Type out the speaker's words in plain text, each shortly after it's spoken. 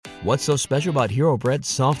What's so special about Hero Bread's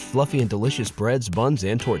soft, fluffy, and delicious breads, buns,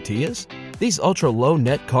 and tortillas? These ultra-low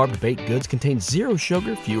net-carb baked goods contain zero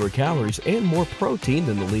sugar, fewer calories, and more protein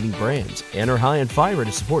than the leading brands, and are high in fiber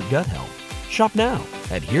to support gut health. Shop now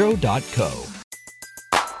at Hero.co.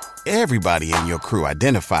 Everybody in your crew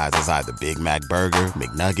identifies as either Big Mac Burger,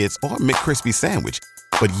 McNuggets, or McCrispy Sandwich.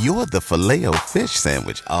 But you're the Filet-O-Fish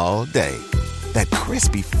Sandwich all day. That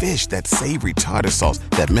crispy fish, that savory tartar sauce,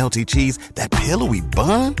 that melty cheese, that pillowy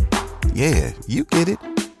bun. Yeah, you get it.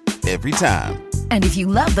 Every time. And if you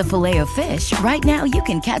love the Filet-O-Fish, right now you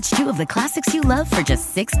can catch two of the classics you love for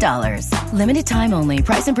just $6. Limited time only.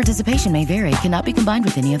 Price and participation may vary. Cannot be combined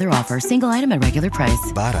with any other offer. Single item at regular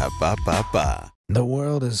price. Ba-da-ba-ba-ba. The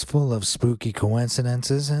world is full of spooky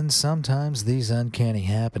coincidences, and sometimes these uncanny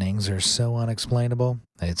happenings are so unexplainable,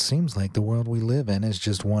 it seems like the world we live in is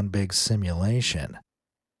just one big simulation.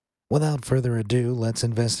 Without further ado, let's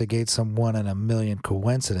investigate some 1 in a million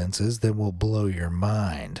coincidences that will blow your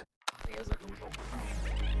mind. You're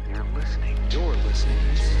listening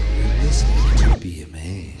to Be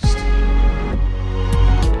Amazed.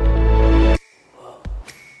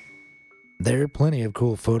 There are plenty of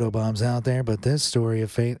cool photobombs out there, but this story of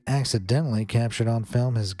fate accidentally captured on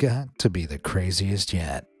film has got to be the craziest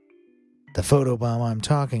yet. The photobomb I'm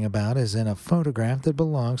talking about is in a photograph that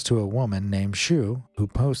belongs to a woman named Xu, who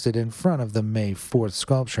posted in front of the May 4th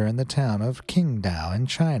sculpture in the town of Qingdao in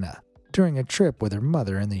China during a trip with her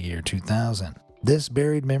mother in the year 2000. This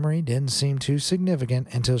buried memory didn't seem too significant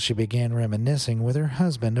until she began reminiscing with her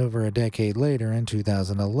husband over a decade later in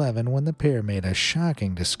 2011 when the pair made a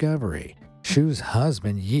shocking discovery. Xu's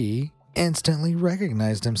husband, Yi, instantly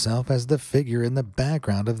recognized himself as the figure in the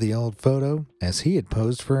background of the old photo, as he had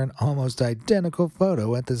posed for an almost identical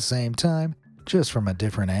photo at the same time, just from a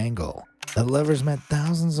different angle. The lovers met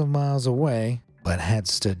thousands of miles away, but had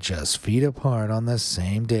stood just feet apart on the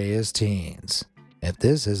same day as teens. If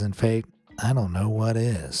this isn't fate, I don't know what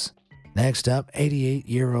is. Next up,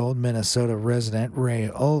 88-year-old Minnesota resident Ray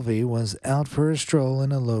Olvey was out for a stroll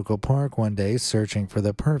in a local park one day searching for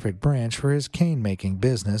the perfect branch for his cane-making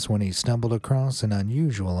business when he stumbled across an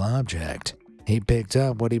unusual object. He picked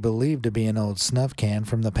up what he believed to be an old snuff can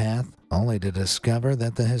from the path, only to discover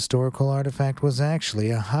that the historical artifact was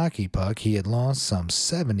actually a hockey puck he had lost some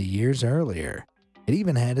 70 years earlier. It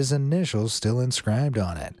even had his initials still inscribed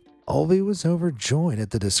on it. Olvey was overjoyed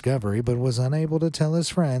at the discovery but was unable to tell his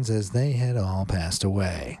friends as they had all passed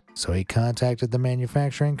away. So he contacted the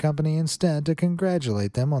manufacturing company instead to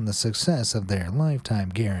congratulate them on the success of their lifetime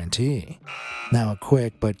guarantee. Now a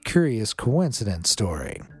quick but curious coincidence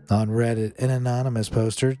story. On Reddit, an anonymous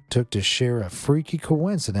poster took to share a freaky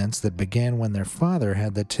coincidence that began when their father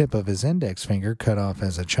had the tip of his index finger cut off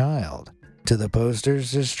as a child. To the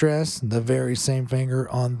poster's distress, the very same finger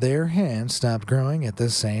on their hand stopped growing at the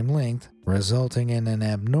same length, resulting in an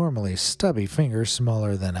abnormally stubby finger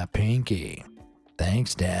smaller than a pinky.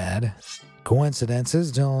 Thanks, Dad.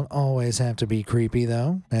 Coincidences don't always have to be creepy,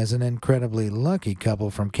 though, as an incredibly lucky couple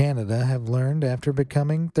from Canada have learned after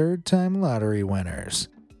becoming third-time lottery winners.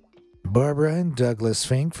 Barbara and Douglas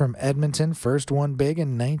Fink from Edmonton first won big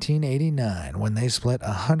in 1989 when they split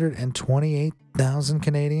 128,000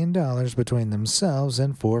 Canadian dollars between themselves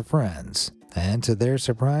and 4 friends. And to their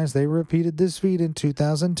surprise, they repeated this feat in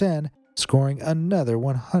 2010, scoring another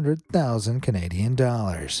 100,000 Canadian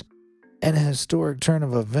dollars. In a historic turn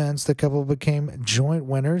of events, the couple became joint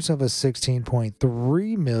winners of a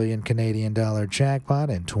 16.3 million Canadian dollar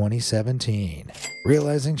jackpot in 2017.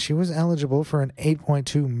 Realizing she was eligible for an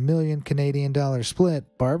 8.2 million Canadian dollar split,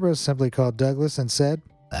 Barbara simply called Douglas and said,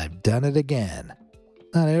 "I've done it again."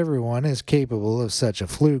 Not everyone is capable of such a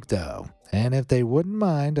fluke, though, and if they wouldn't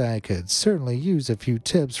mind, I could certainly use a few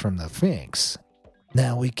tips from the Finks.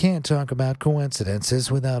 Now, we can't talk about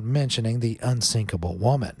coincidences without mentioning the unsinkable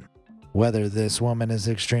woman. Whether this woman is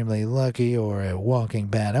extremely lucky or a walking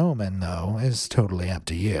bad omen, though, is totally up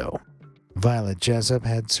to you. Violet Jessup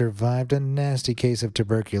had survived a nasty case of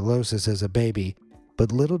tuberculosis as a baby,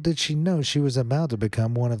 but little did she know she was about to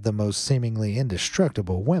become one of the most seemingly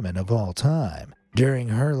indestructible women of all time. During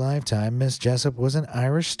her lifetime, Miss Jessup was an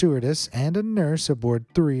Irish stewardess and a nurse aboard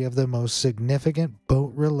 3 of the most significant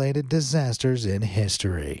boat-related disasters in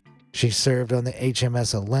history. She served on the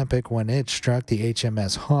HMS Olympic when it struck the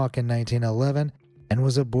HMS Hawke in 1911 and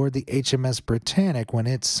was aboard the HMS Britannic when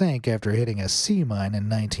it sank after hitting a sea mine in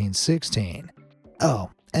 1916.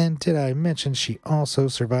 Oh, and did I mention she also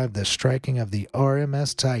survived the striking of the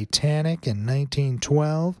RMS Titanic in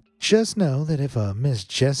 1912? Just know that if a Miss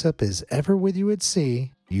Jessup is ever with you at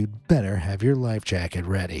sea, you'd better have your life jacket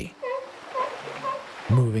ready.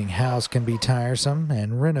 Moving house can be tiresome,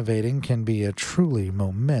 and renovating can be a truly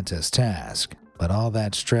momentous task. But all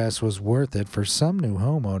that stress was worth it for some new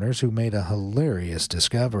homeowners who made a hilarious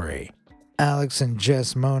discovery. Alex and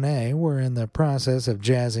Jess Monet were in the process of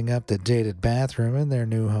jazzing up the dated bathroom in their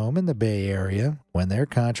new home in the Bay Area when their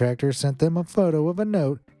contractor sent them a photo of a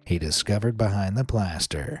note he discovered behind the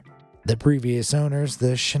plaster. The previous owners,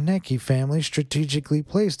 the Shanecki family, strategically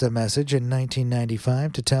placed a message in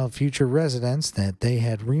 1995 to tell future residents that they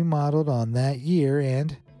had remodeled on that year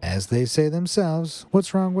and, as they say themselves,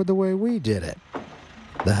 what's wrong with the way we did it?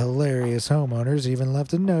 The hilarious homeowners even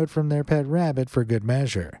left a note from their pet rabbit for good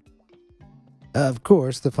measure. Of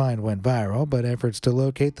course, the find went viral, but efforts to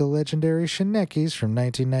locate the legendary Shaneckis from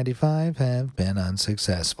 1995 have been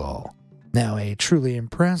unsuccessful. Now, a truly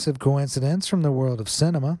impressive coincidence from the world of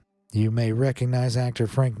cinema. You may recognize actor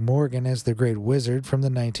Frank Morgan as the Great Wizard from the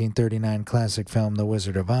 1939 classic film The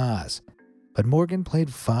Wizard of Oz. But Morgan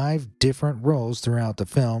played 5 different roles throughout the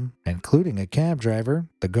film, including a cab driver,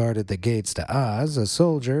 the guard at the gates to Oz, a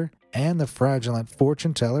soldier, and the fraudulent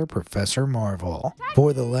fortune teller Professor Marvel.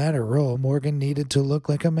 For the latter role, Morgan needed to look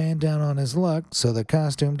like a man down on his luck, so the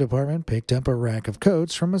costume department picked up a rack of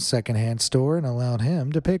coats from a secondhand store and allowed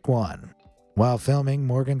him to pick one. While filming,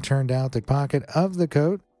 Morgan turned out the pocket of the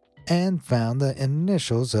coat and found the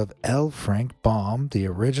initials of L. Frank Baum, the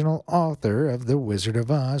original author of The Wizard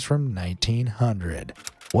of Oz from 1900.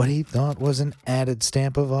 What he thought was an added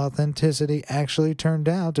stamp of authenticity actually turned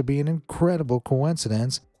out to be an incredible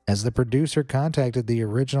coincidence, as the producer contacted the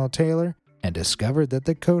original tailor and discovered that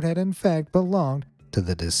the coat had in fact belonged to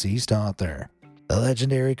the deceased author. The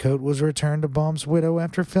legendary coat was returned to Baum's widow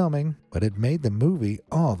after filming, but it made the movie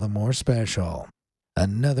all the more special.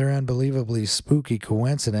 Another unbelievably spooky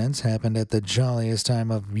coincidence happened at the jolliest time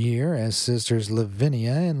of year as sisters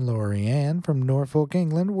Lavinia and Lori Ann from Norfolk,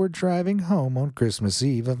 England were driving home on Christmas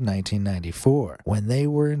Eve of 1994 when they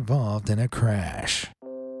were involved in a crash.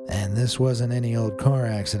 And this wasn't any old car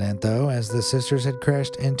accident though, as the sisters had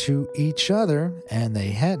crashed into each other and they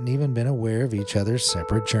hadn't even been aware of each other's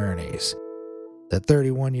separate journeys. The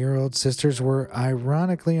 31-year-old sisters were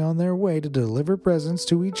ironically on their way to deliver presents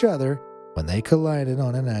to each other when they collided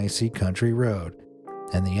on an icy country road.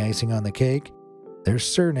 And the icing on the cake? Their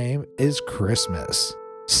surname is Christmas.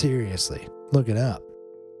 Seriously, look it up.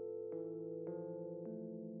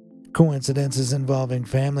 Coincidences involving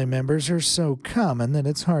family members are so common that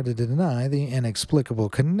it's hard to deny the inexplicable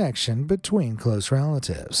connection between close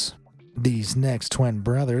relatives. These next twin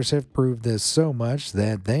brothers have proved this so much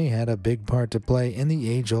that they had a big part to play in the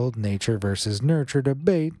age-old nature versus nurture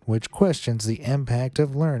debate, which questions the impact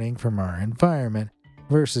of learning from our environment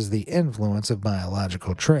versus the influence of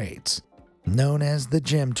biological traits. Known as the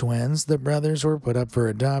Jim twins, the brothers were put up for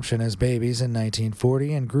adoption as babies in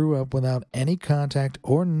 1940 and grew up without any contact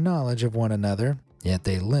or knowledge of one another, yet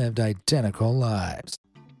they lived identical lives.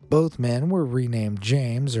 Both men were renamed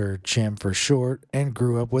James, or Jim for short, and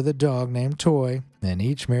grew up with a dog named Toy, and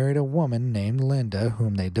each married a woman named Linda,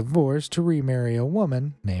 whom they divorced to remarry a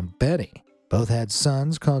woman named Betty. Both had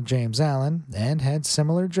sons called James Allen and had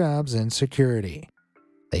similar jobs in security.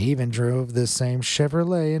 They even drove the same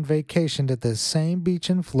Chevrolet and vacationed at the same beach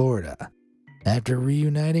in Florida. After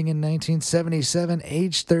reuniting in 1977,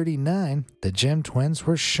 aged 39, the Jim twins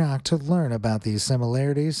were shocked to learn about these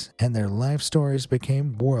similarities, and their life stories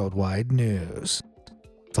became worldwide news.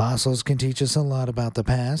 Fossils can teach us a lot about the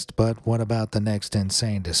past, but what about the next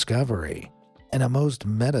insane discovery? In a most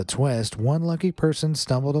meta twist, one lucky person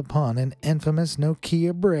stumbled upon an infamous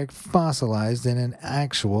Nokia brick fossilized in an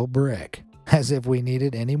actual brick, as if we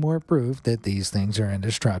needed any more proof that these things are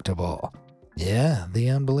indestructible. Yeah, the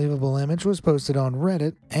unbelievable image was posted on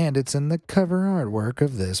Reddit, and it's in the cover artwork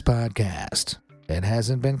of this podcast. It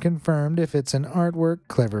hasn't been confirmed if it's an artwork,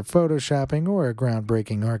 clever photoshopping, or a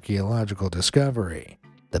groundbreaking archaeological discovery.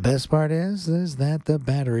 The best part is that the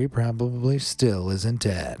battery probably still isn't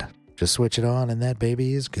dead. Just switch it on and that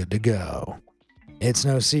baby is good to go. It's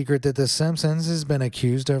no secret that The Simpsons has been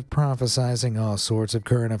accused of prophesizing all sorts of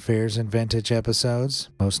current affairs in vintage episodes.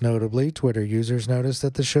 Most notably, Twitter users noticed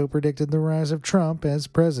that the show predicted the rise of Trump as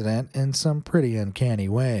president in some pretty uncanny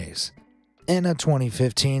ways. In a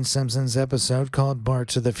 2015 Simpsons episode called Bart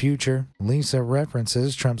to the Future, Lisa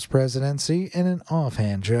references Trump's presidency in an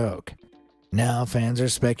offhand joke. Now fans are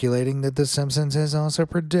speculating that The Simpsons has also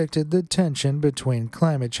predicted the tension between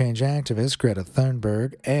climate change activist Greta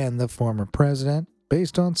Thunberg and the former president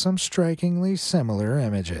based on some strikingly similar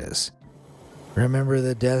images. Remember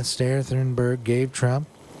the death stare Thunberg gave Trump?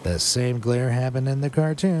 The same glare happened in the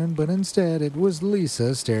cartoon, but instead it was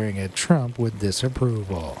Lisa staring at Trump with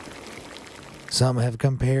disapproval. Some have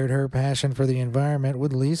compared her passion for the environment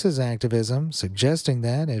with Lisa's activism, suggesting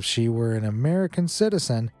that if she were an American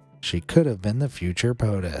citizen, she could have been the future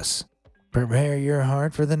POTUS. Prepare your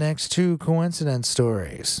heart for the next two coincidence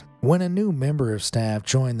stories. When a new member of staff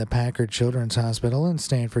joined the Packard Children's Hospital in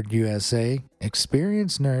Stanford, USA,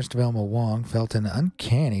 experienced nurse Velma Wong felt an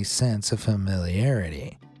uncanny sense of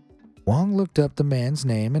familiarity. Wong looked up the man's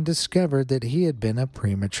name and discovered that he had been a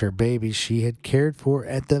premature baby she had cared for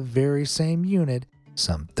at the very same unit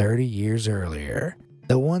some 30 years earlier.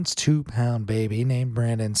 The once 2-pound baby named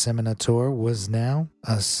Brandon Seminator was now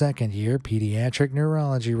a second-year pediatric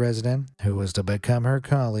neurology resident who was to become her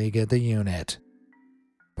colleague at the unit.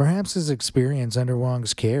 Perhaps his experience under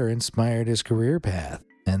Wong's care inspired his career path,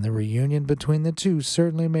 and the reunion between the two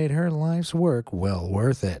certainly made her life's work well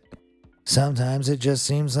worth it. Sometimes it just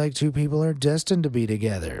seems like two people are destined to be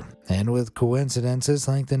together, and with coincidences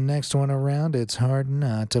like the next one around, it's hard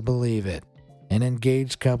not to believe it. An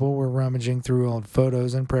engaged couple were rummaging through old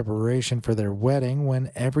photos in preparation for their wedding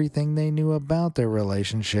when everything they knew about their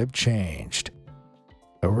relationship changed.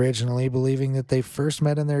 Originally believing that they first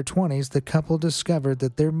met in their 20s, the couple discovered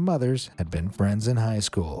that their mothers had been friends in high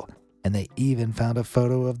school, and they even found a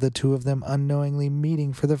photo of the two of them unknowingly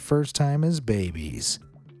meeting for the first time as babies.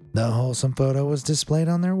 The wholesome photo was displayed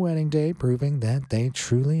on their wedding day, proving that they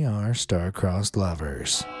truly are star-crossed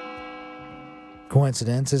lovers.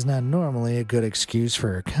 Coincidence is not normally a good excuse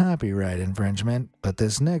for a copyright infringement, but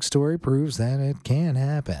this next story proves that it can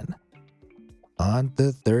happen. On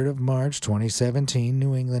the 3rd of March 2017,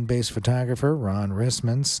 New England-based photographer Ron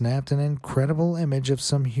Rissman snapped an incredible image of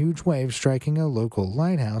some huge waves striking a local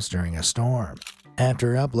lighthouse during a storm.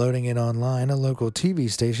 After uploading it online, a local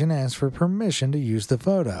TV station asked for permission to use the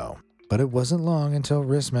photo, but it wasn't long until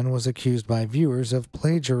Rissman was accused by viewers of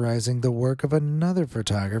plagiarizing the work of another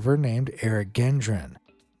photographer named Eric Gendron.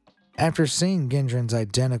 After seeing Gendron's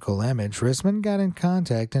identical image, Rissman got in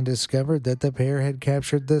contact and discovered that the pair had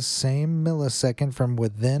captured the same millisecond from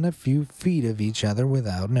within a few feet of each other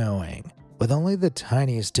without knowing. With only the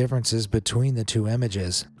tiniest differences between the two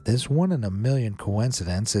images, this 1-in-a-million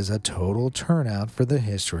coincidence is a total turnout for the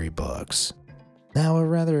history books. Now, a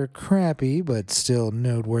rather crappy but still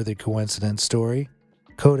noteworthy coincidence story.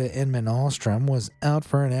 Coda Inman Ahlstrom was out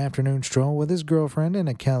for an afternoon stroll with his girlfriend in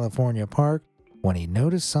a California park when he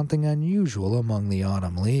noticed something unusual among the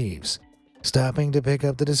autumn leaves. Stopping to pick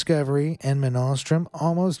up the discovery, Inman Ahlstrom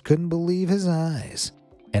almost couldn't believe his eyes.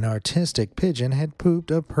 An artistic pigeon had pooped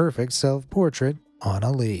a perfect self-portrait on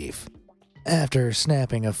a leaf. After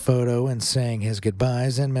snapping a photo and saying his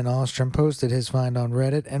goodbyes, Inman Ahlstrom posted his find on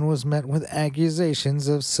Reddit and was met with accusations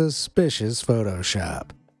of suspicious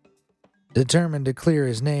Photoshop. Determined to clear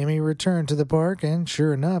his name, he returned to the park and,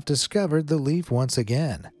 sure enough, discovered the leaf once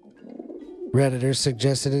again. Redditors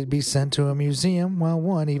suggested it be sent to a museum, while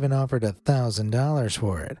one even offered $1,000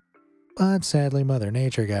 for it. But sadly, Mother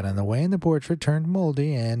Nature got in the way and the portrait turned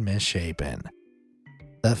moldy and misshapen.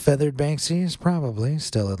 The feathered Banksy is probably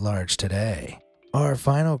still at large today. Our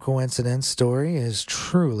final coincidence story is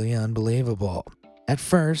truly unbelievable. At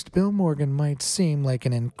first, Bill Morgan might seem like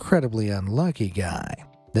an incredibly unlucky guy.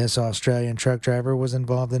 This Australian truck driver was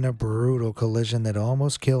involved in a brutal collision that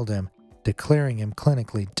almost killed him, declaring him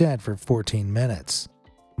clinically dead for 14 minutes.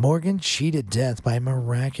 Morgan cheated death by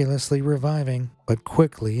miraculously reviving, but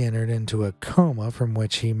quickly entered into a coma from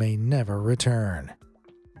which he may never return.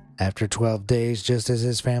 After 12 days, just as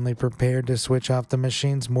his family prepared to switch off the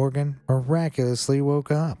machines, Morgan miraculously woke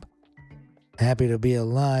up. Happy to be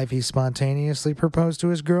alive, he spontaneously proposed to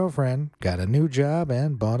his girlfriend, got a new job,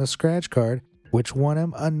 and bought a scratch card, which won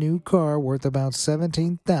him a new car worth about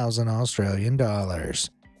 17,000 Australian dollars.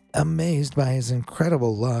 Amazed by his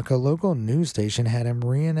incredible luck, a local news station had him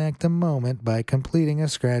reenact the moment by completing a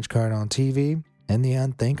scratch card on TV, and the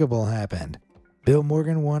unthinkable happened. Bill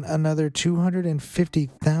Morgan won another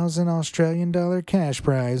 250,000 Australian dollar cash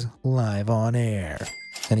prize live on air.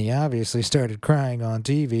 And he obviously started crying on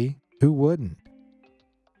TV. Who wouldn't?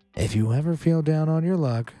 If you ever feel down on your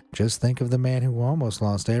luck, just think of the man who almost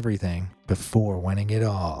lost everything before winning it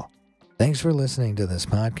all. Thanks for listening to this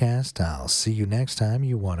podcast. I'll see you next time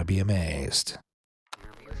you want to be amazed.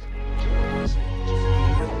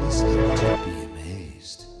 You're listening to Be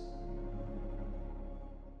Amazed.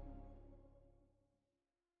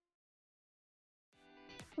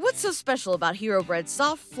 What's so special about Hero Bread's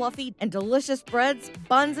soft, fluffy, and delicious breads,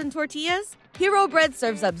 buns, and tortillas? Hero Bread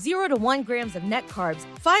serves up 0 to 1 grams of net carbs,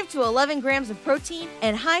 5 to 11 grams of protein,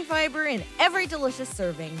 and high fiber in every delicious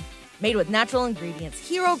serving. Made with natural ingredients,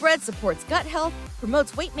 Hero Bread supports gut health,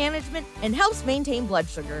 promotes weight management, and helps maintain blood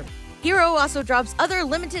sugar. Hero also drops other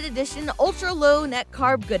limited edition ultra-low net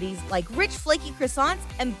carb goodies like rich flaky croissants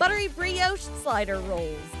and buttery brioche slider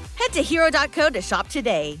rolls. Head to hero.co to shop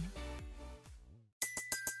today.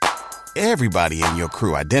 Everybody in your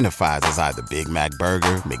crew identifies as either Big Mac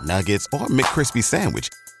Burger, McNuggets, or McCrispy Sandwich.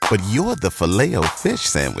 But you're the Filet-O-Fish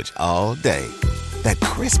Sandwich all day. That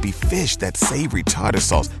crispy fish, that savory tartar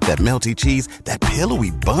sauce, that melty cheese, that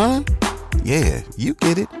pillowy bun. Yeah, you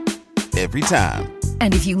get it. Every time.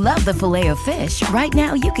 And if you love the Filet-O-Fish, right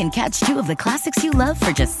now you can catch 2 of the classics you love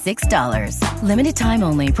for just $6. Limited time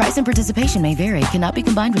only. Price and participation may vary. Cannot be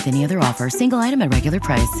combined with any other offer. Single item at regular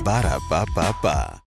price. Ba-da-ba-ba-ba.